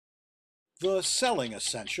The Selling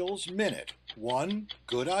Essentials Minute. One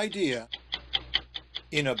good idea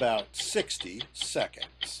in about 60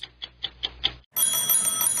 seconds.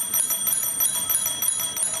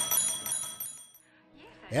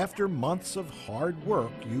 After months of hard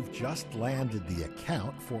work, you've just landed the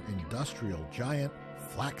account for industrial giant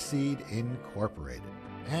Flaxseed Incorporated.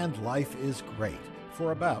 And life is great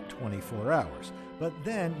for about 24 hours. But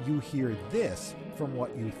then you hear this from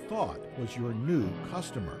what you thought was your new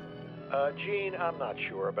customer. Gene, I'm not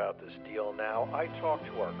sure about this deal now. I talked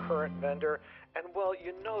to our current vendor, and well,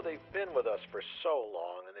 you know they've been with us for so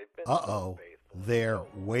long, and they've been so faithful. They're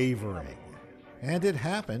wavering. And it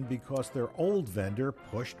happened because their old vendor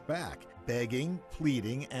pushed back, begging,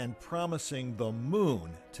 pleading, and promising the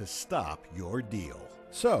moon to stop your deal.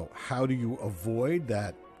 So, how do you avoid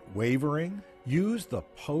that wavering? Use the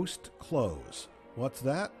post-close. What's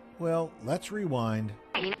that? Well, let's rewind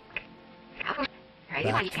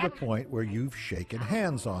back to the point where you've shaken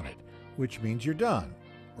hands on it, which means you're done,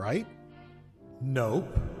 right?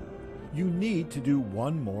 Nope. You need to do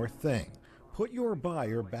one more thing. Put your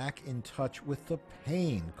buyer back in touch with the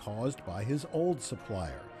pain caused by his old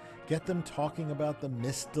supplier. Get them talking about the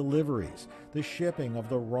missed deliveries, the shipping of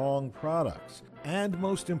the wrong products, and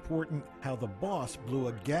most important, how the boss blew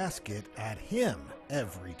a gasket at him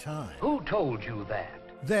every time. Who told you that?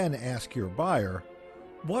 Then ask your buyer,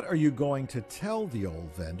 what are you going to tell the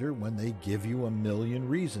old vendor when they give you a million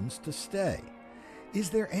reasons to stay?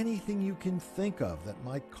 Is there anything you can think of that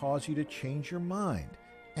might cause you to change your mind?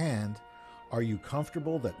 And are you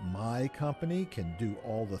comfortable that my company can do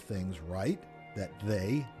all the things right that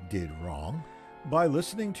they did wrong? By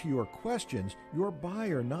listening to your questions, your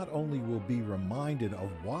buyer not only will be reminded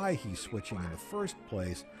of why he's switching in the first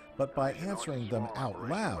place, but by answering them out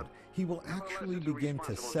loud, he will actually begin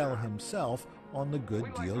to sell himself on the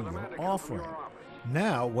good deal you're offering.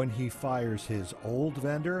 Now, when he fires his old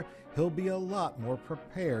vendor, he'll be a lot more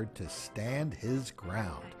prepared to stand his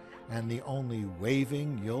ground. And the only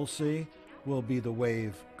waving you'll see will be the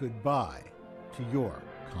wave goodbye to your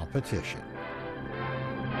competition.